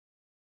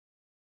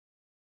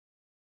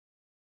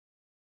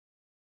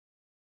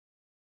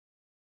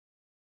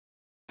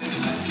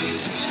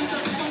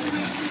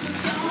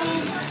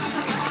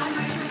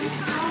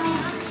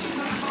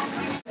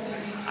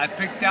I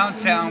picked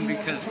downtown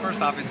because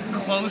first off, it's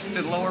close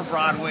to Lower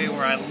Broadway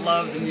where I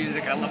love the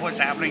music, I love what's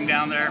happening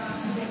down there.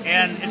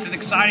 And it's an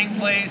exciting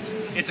place.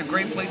 It's a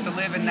great place to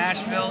live in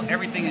Nashville.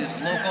 Everything is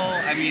local.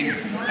 I mean,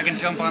 I can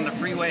jump on the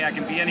freeway, I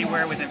can be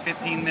anywhere within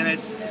 15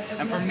 minutes.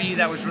 And for me,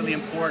 that was really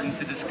important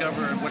to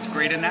discover what's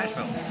great in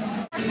Nashville.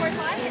 I am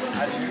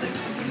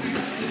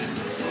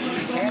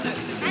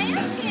Candace.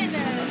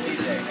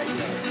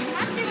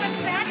 I'm doing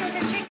fabulous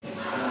at chicken.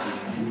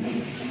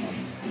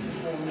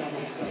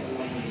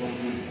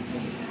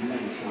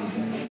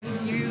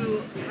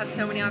 You have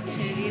so many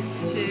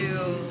opportunities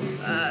to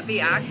be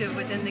active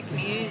within the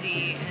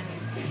community,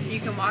 and you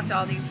can walk to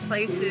all these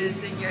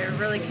places and you're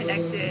really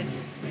connected,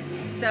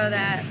 so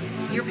that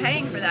you're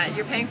paying for that.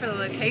 You're paying for the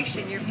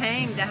location. You're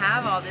paying to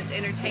have all this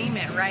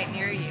entertainment right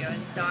near you.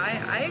 And so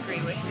I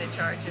agree with the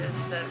charges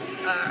that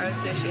are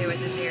associated with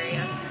this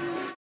area.